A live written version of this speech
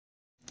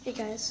Hey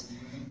guys,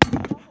 I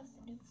don't have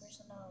the new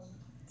version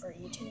for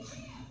YouTube.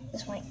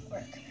 This might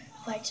work,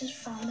 but I just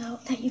found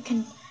out that you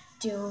can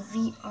do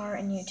VR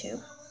in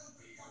YouTube.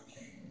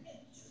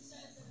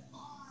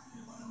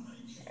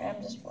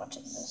 I'm just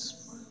watching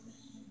this.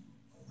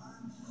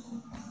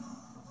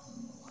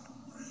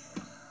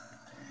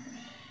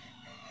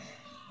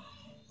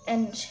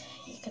 And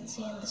you can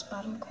see in this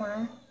bottom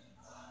corner,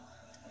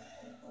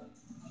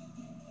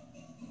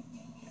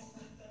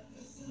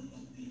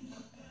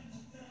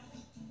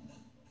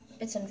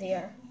 it's in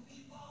VR.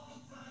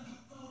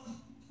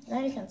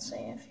 Now you can see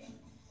if you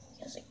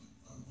can see.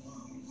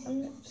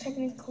 I'm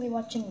technically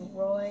watching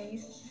Roy,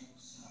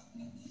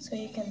 so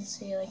you can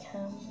see like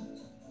him.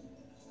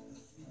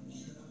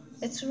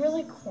 It's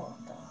really cool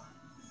though.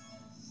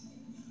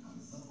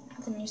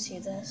 Then you see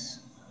this.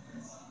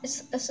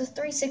 It's a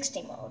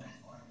 360 mode,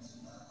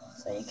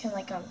 so you can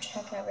like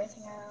check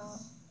everything out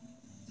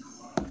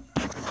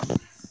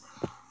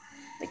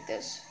like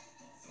this.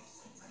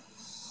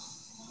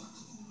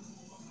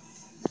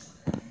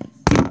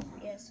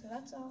 Yeah, so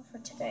that's all for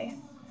today.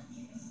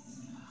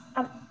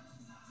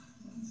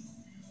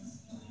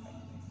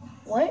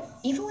 What?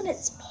 Even when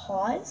it's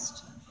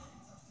paused,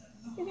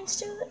 you can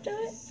still do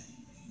it?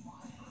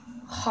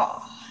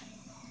 Ha.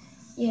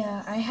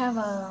 Yeah, I have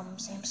a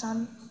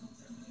Samsung.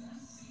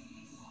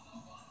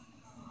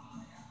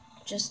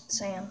 Just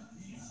saying.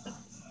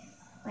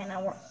 Might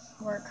not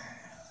work.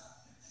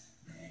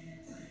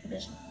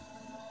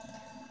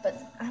 But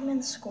I'm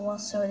in school,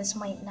 so it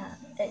might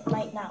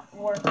not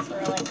work for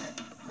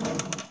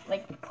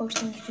like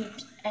posting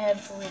YouTube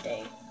every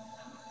day.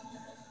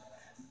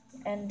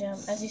 And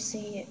as you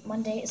see,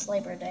 Monday is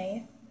Labor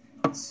Day,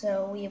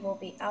 so we will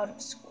be out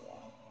of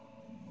school.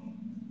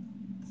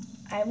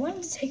 I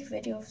wanted to take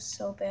videos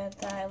so bad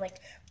that I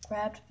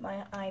grabbed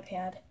my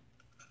iPad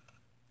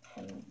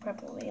and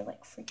probably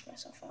freaked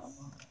myself out.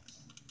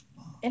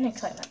 In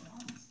excitement,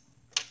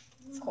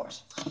 of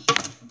course.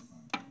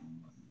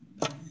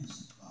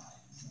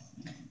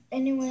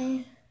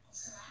 Anyway,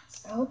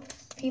 I hope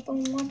people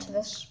watch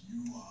this.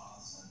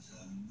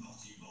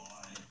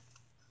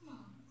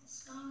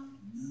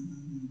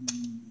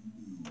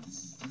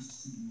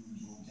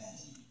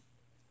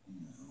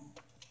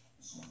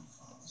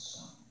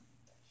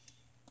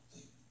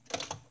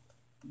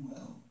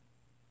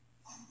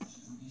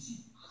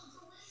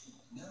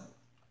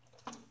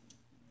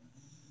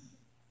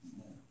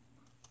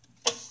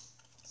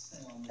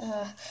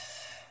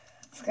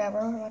 Forgot we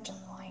were watching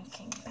The Lion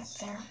King back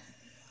there.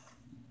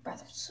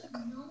 Rather sick.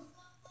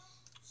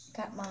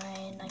 Got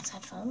my nice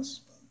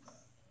headphones.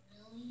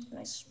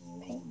 Nice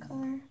pink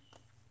color.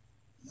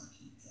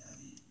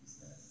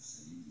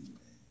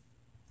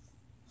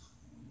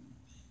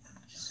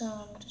 So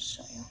I'm going to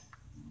show you.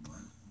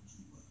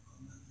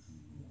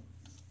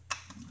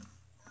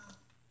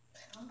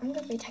 I'm going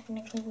to be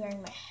technically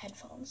wearing my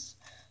headphones.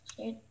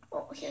 So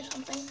here's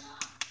something.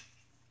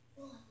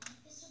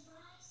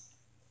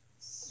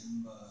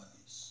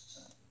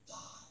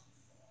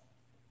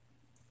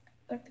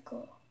 That'd be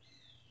cool.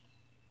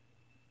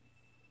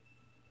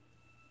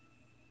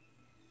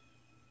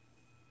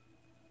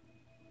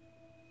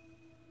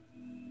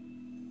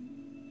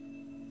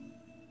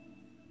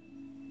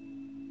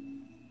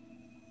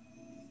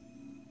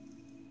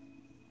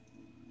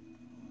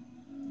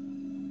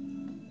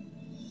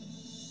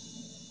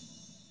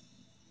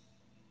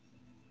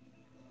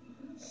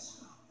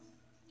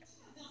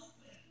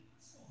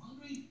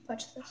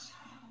 Watch this.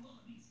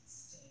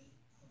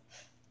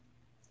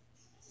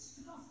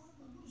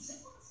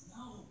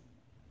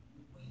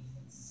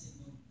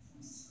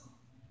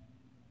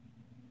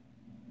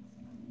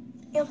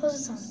 Yeah, plus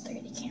it's on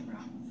 30 camera.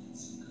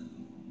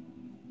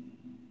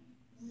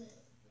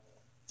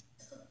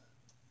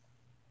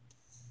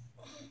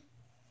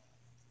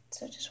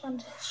 So just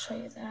wanted to show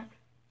you that.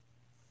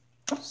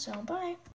 So bye.